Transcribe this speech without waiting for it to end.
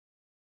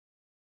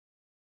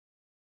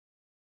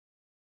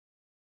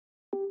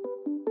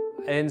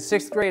In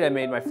 6th grade, I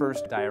made my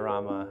first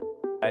diorama.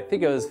 I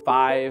think it was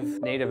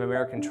 5 Native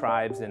American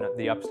tribes in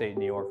the upstate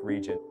New York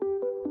region.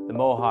 The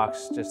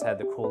Mohawks just had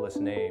the coolest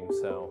name,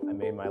 so I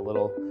made my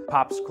little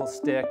popsicle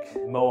stick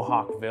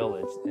Mohawk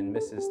village in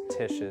Mrs.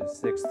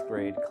 Tish's 6th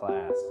grade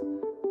class.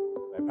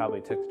 I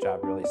probably took the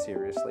job really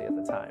seriously at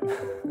the time.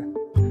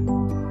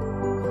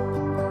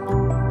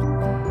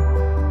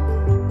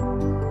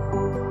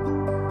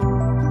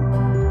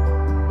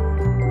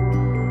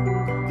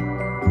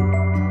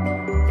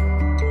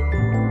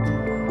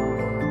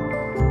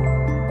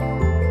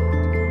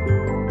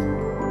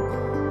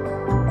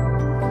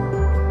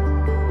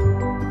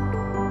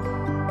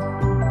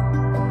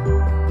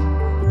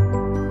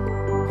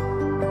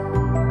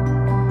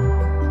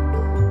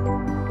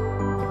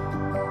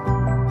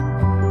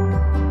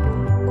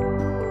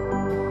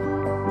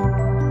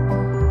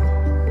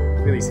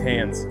 Look at these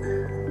hands.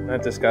 Isn't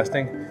that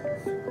disgusting?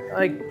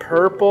 Like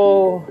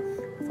purple,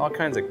 with all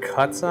kinds of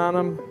cuts on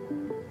them.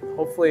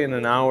 Hopefully in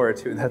an hour or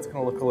two, that's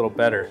gonna look a little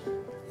better.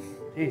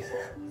 Jeez.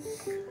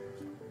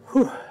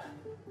 Whew.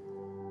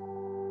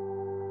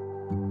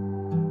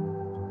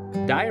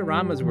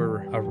 Dioramas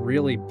were a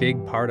really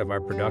big part of our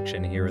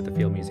production here at the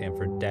Field Museum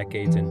for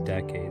decades and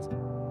decades.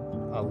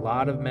 A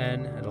lot of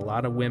men and a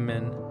lot of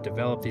women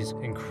develop these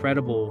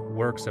incredible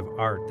works of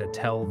art that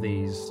tell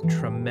these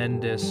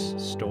tremendous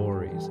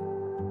stories.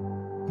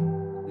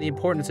 The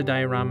importance of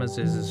dioramas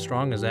is as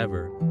strong as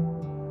ever.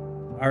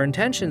 Our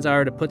intentions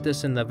are to put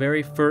this in the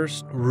very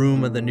first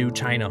room of the new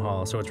China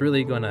Hall, so it's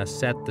really going to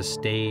set the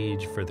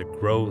stage for the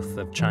growth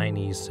of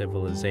Chinese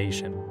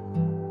civilization.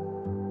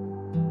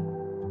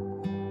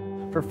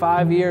 For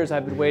 5 years,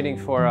 I've been waiting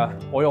for an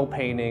oil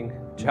painting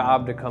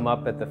job to come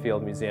up at the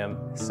Field Museum.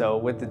 So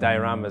with the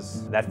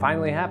dioramas, that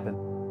finally happened.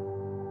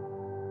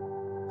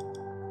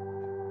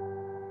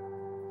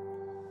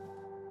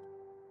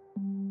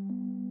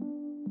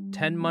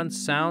 "10 months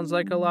sounds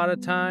like a lot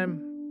of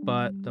time,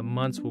 but the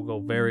months will go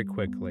very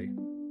quickly.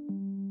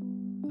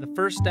 The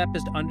first step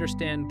is to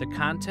understand the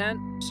content,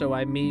 so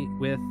I meet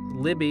with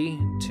Libby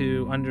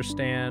to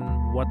understand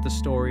what the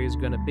story is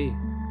going to be.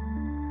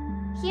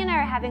 He and I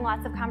are having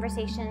lots of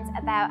conversations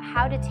about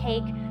how to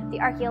take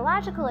the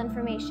archaeological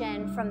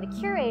information from the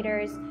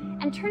curators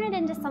and turn it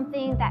into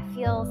something that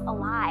feels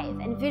alive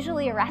and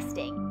visually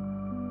arresting.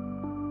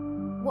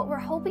 What we're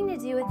hoping to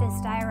do with this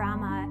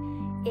diorama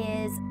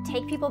is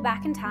take people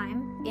back in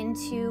time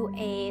into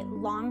a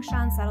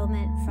Longshan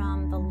settlement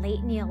from the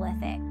late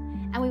Neolithic.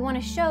 And we want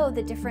to show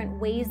the different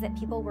ways that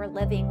people were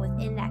living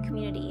within that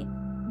community.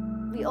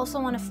 We also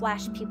want to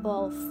flash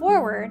people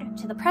forward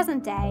to the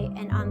present day,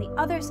 and on the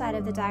other side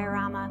of the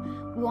diorama,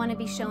 we want to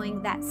be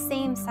showing that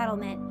same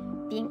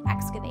settlement being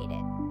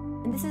excavated.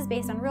 And this is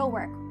based on real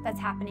work that's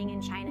happening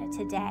in China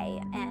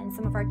today, and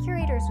some of our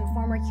curators and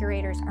former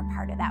curators are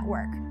part of that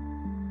work.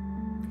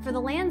 For the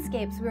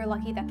landscapes, we were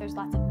lucky that there's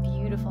lots of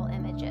beautiful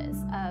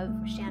images of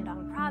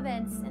Shandong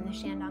province and the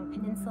Shandong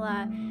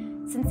Peninsula.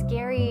 Since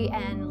Gary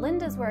and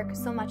Linda's work,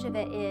 so much of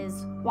it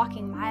is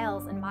walking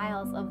miles and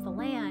miles of the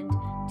land,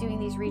 doing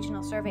these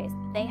regional surveys.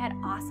 They had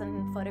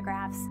awesome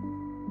photographs.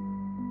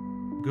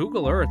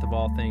 Google Earth, of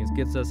all things,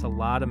 gives us a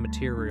lot of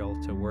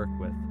material to work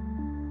with.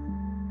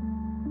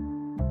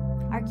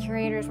 Our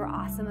curators were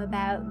awesome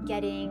about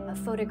getting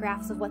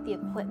photographs of what the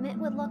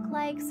equipment would look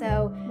like.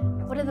 So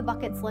what do the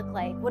buckets look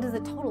like? What does a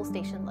total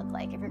station look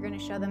like if you're going to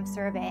show them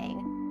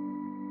surveying?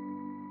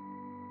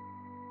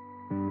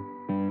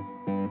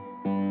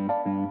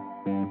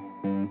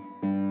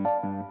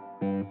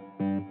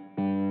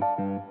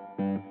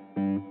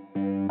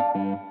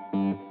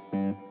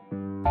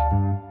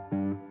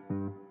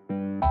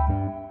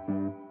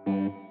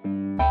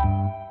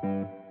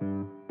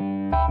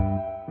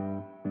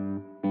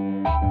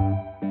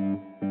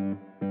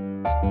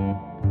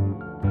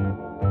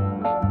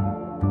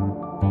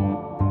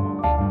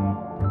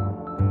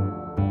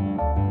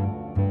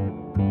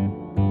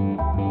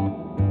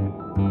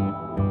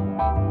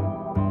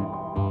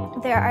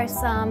 There are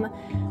some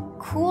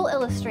cool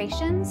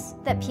illustrations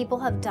that people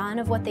have done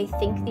of what they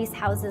think these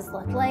houses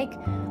look like,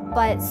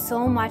 but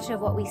so much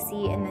of what we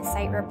see in the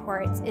site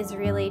reports is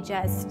really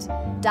just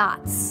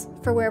dots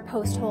for where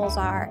post holes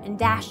are and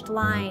dashed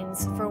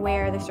lines for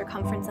where the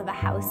circumference of a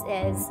house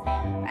is.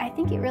 I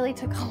think it really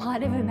took a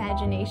lot of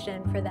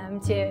imagination for them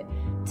to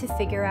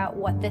figure out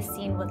what this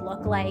scene would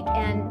look like,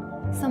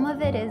 and some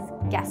of it is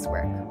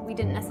guesswork. We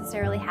didn't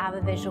necessarily have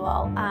a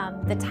visual.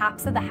 The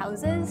tops of the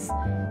houses,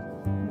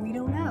 we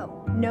don't know.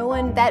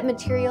 That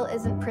material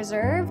isn't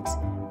preserved.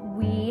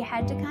 We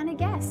had to kind of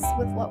guess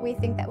with what we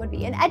think that would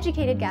be. An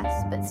educated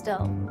guess, but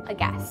still a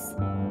guess.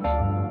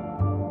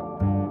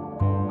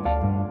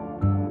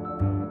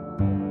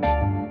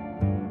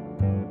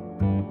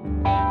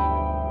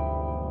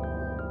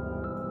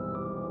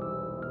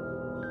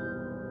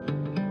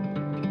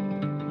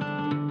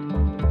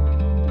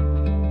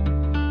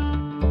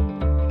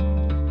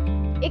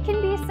 It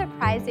can be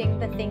surprising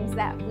the things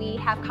that we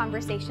have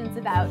conversations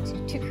about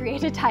to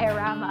create a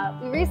diorama.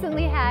 We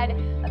recently had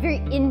a very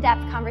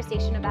in-depth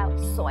conversation about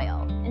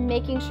soil. and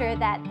making sure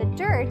that the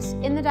dirt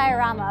in the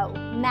diorama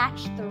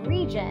matched the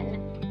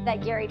region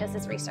that Gary does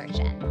his research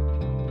in.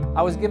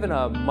 I was given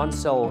a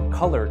Munsell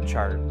color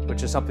chart,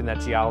 which is something that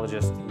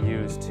geologists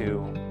use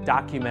to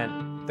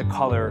document the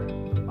color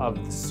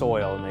of the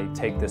soil, and they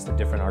take this to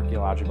different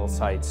archaeological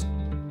sites.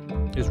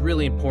 It's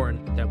really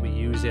important that we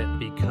use it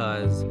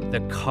because the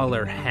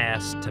color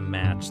has to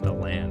match the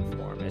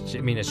landform.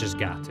 It's just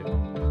got to.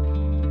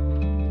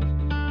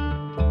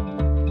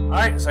 All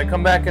right, so I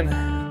come back in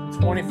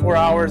 24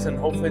 hours and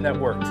hopefully that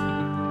worked.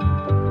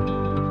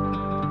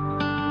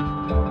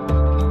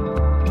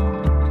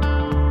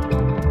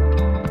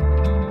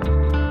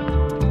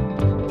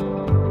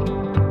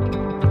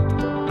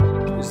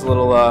 These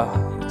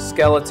little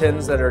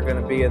skeletons that are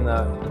going to be in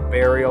the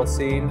burial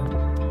scene.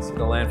 So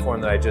the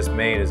landform that I just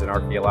made is an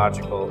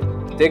archaeological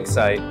dig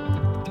site,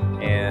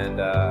 and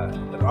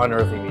they're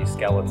unearthing these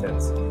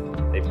skeletons.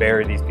 They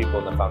bury these people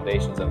in the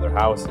foundations of their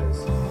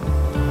houses.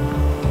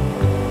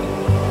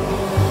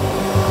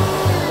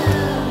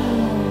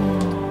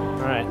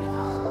 All right,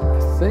 I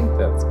think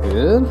that's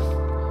good.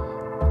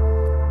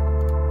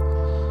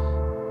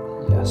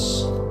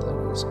 Yes,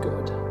 that is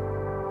good.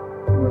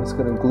 I'm just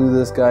gonna glue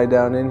this guy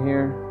down in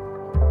here.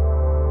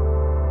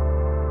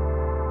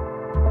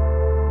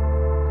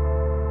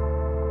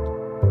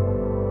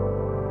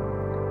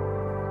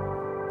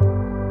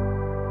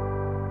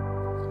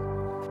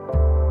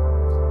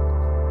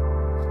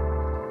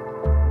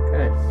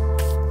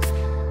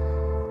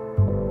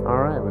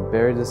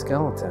 Buried the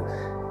skeleton.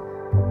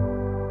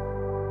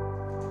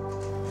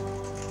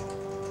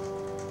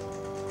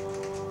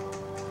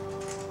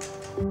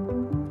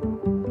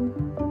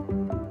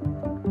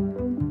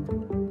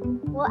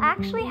 We'll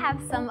actually have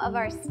some of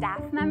our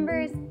staff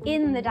members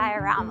in the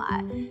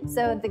diorama.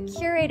 So the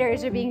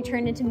curators are being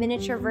turned into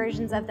miniature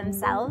versions of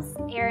themselves.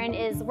 Aaron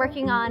is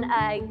working on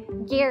a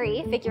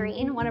Gary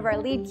figurine, one of our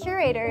lead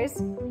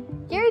curators.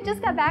 Gary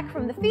just got back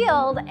from the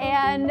field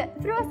and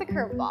threw us a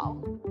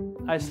curveball.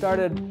 I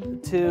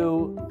started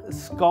to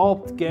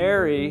sculpt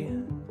Gary,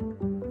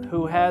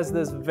 who has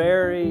this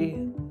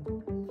very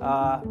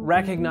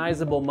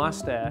recognizable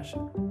mustache.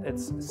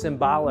 It's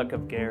symbolic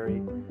of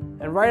Gary.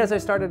 And right as I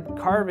started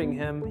carving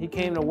him, he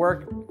came to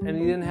work and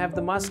he didn't have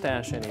the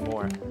mustache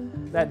anymore.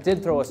 That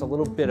did throw us a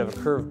little bit of a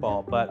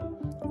curveball,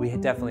 but we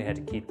definitely had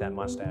to keep that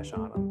mustache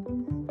on him.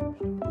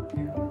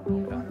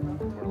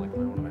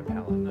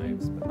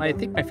 I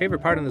think my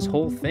favorite part of this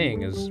whole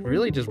thing is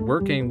really just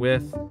working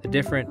with the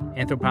different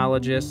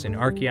anthropologists and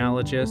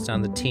archaeologists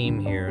on the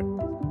team here.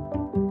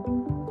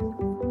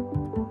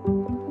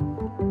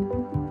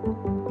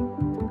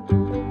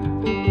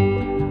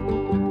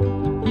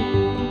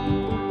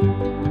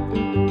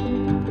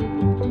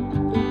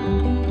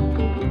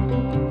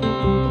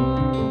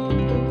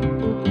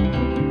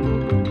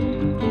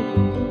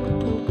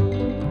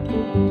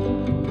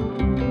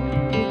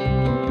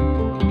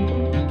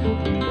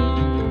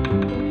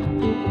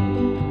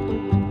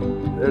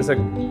 There's a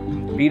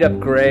beat up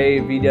gray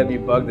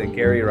VW bug that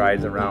Gary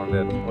rides around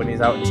in when he's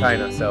out in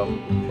China. So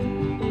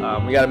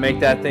we got to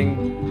make that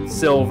thing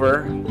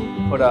silver,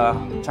 put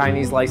a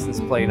Chinese license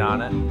plate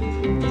on it.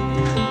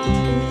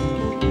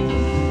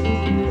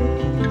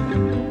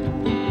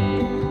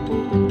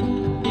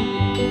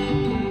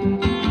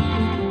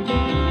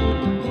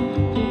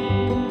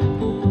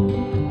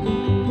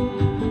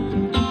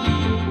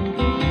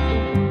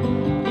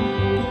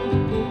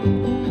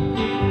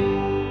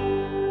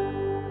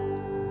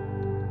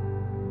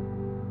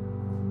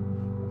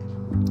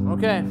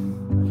 Okay,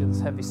 I'll do this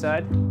heavy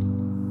side.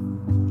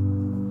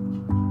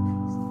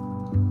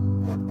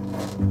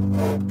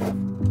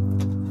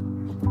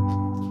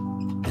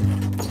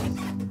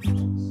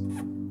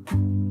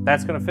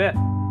 That's gonna fit.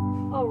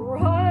 All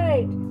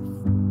right.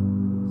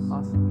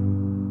 Awesome.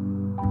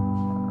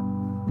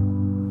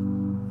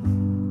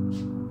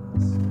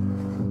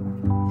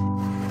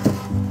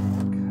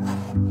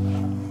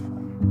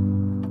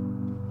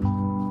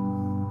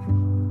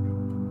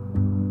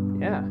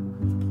 Yeah.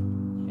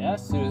 Yeah,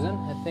 Susan.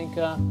 I think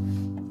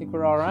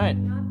we're all right.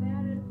 Not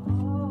bad at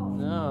all.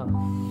 No.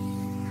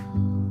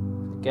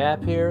 The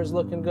gap here is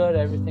looking good.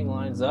 Everything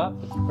lines up.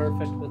 It's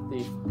perfect with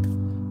the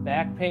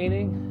back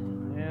painting.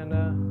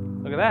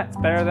 And look at that. It's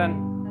better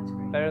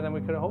than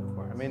we could have hoped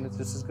for. I mean, it's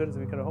just as good as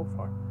we could have hoped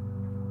for.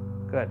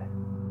 Good.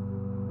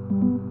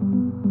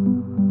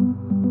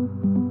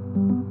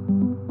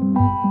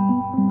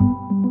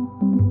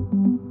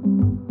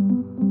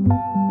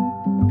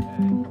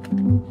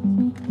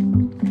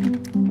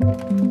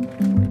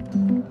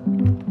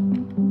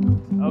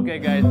 Okay,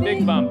 guys,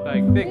 big bump,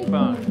 like big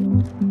bump.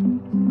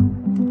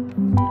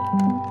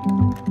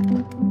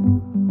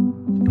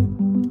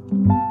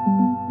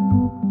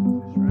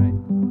 That's right.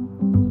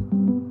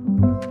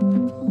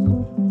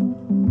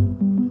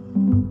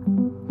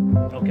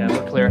 Okay,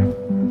 we're clear.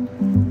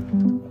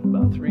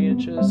 About 3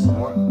 inches.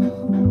 More.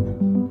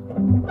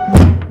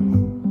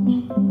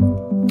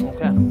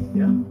 Okay.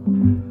 Yeah.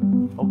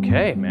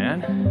 Okay, man.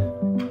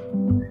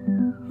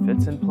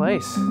 Fits in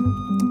place.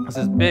 This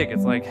is big.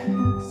 It's like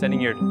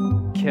sending your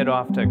kid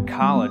off to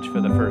college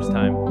for the first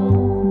time.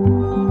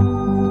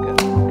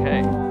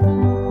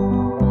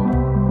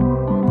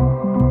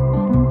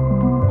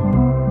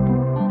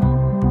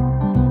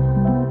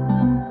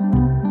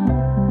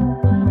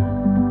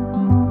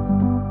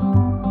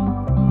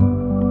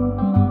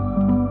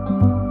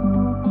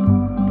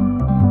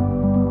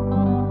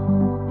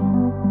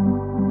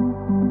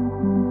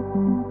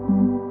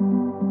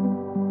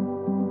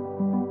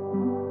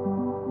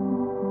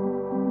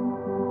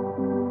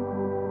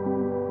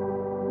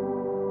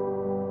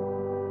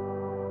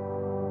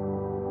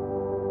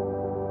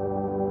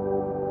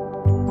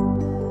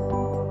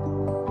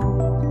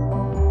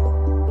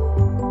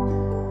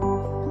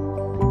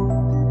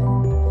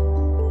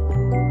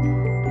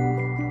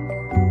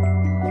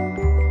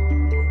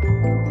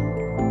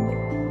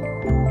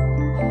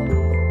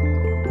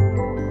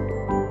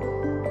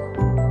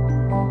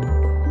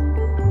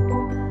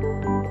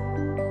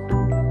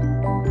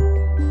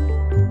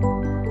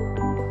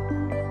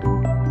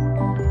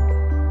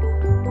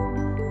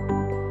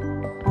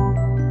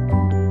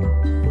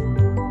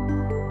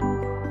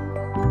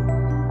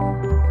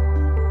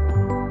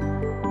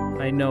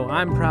 know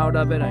I'm proud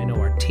of it. I know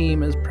our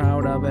team is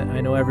proud of it.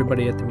 I know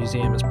everybody at the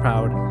museum is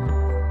proud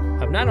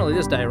of not only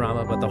this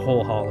diorama, but the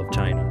whole Hall of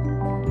China.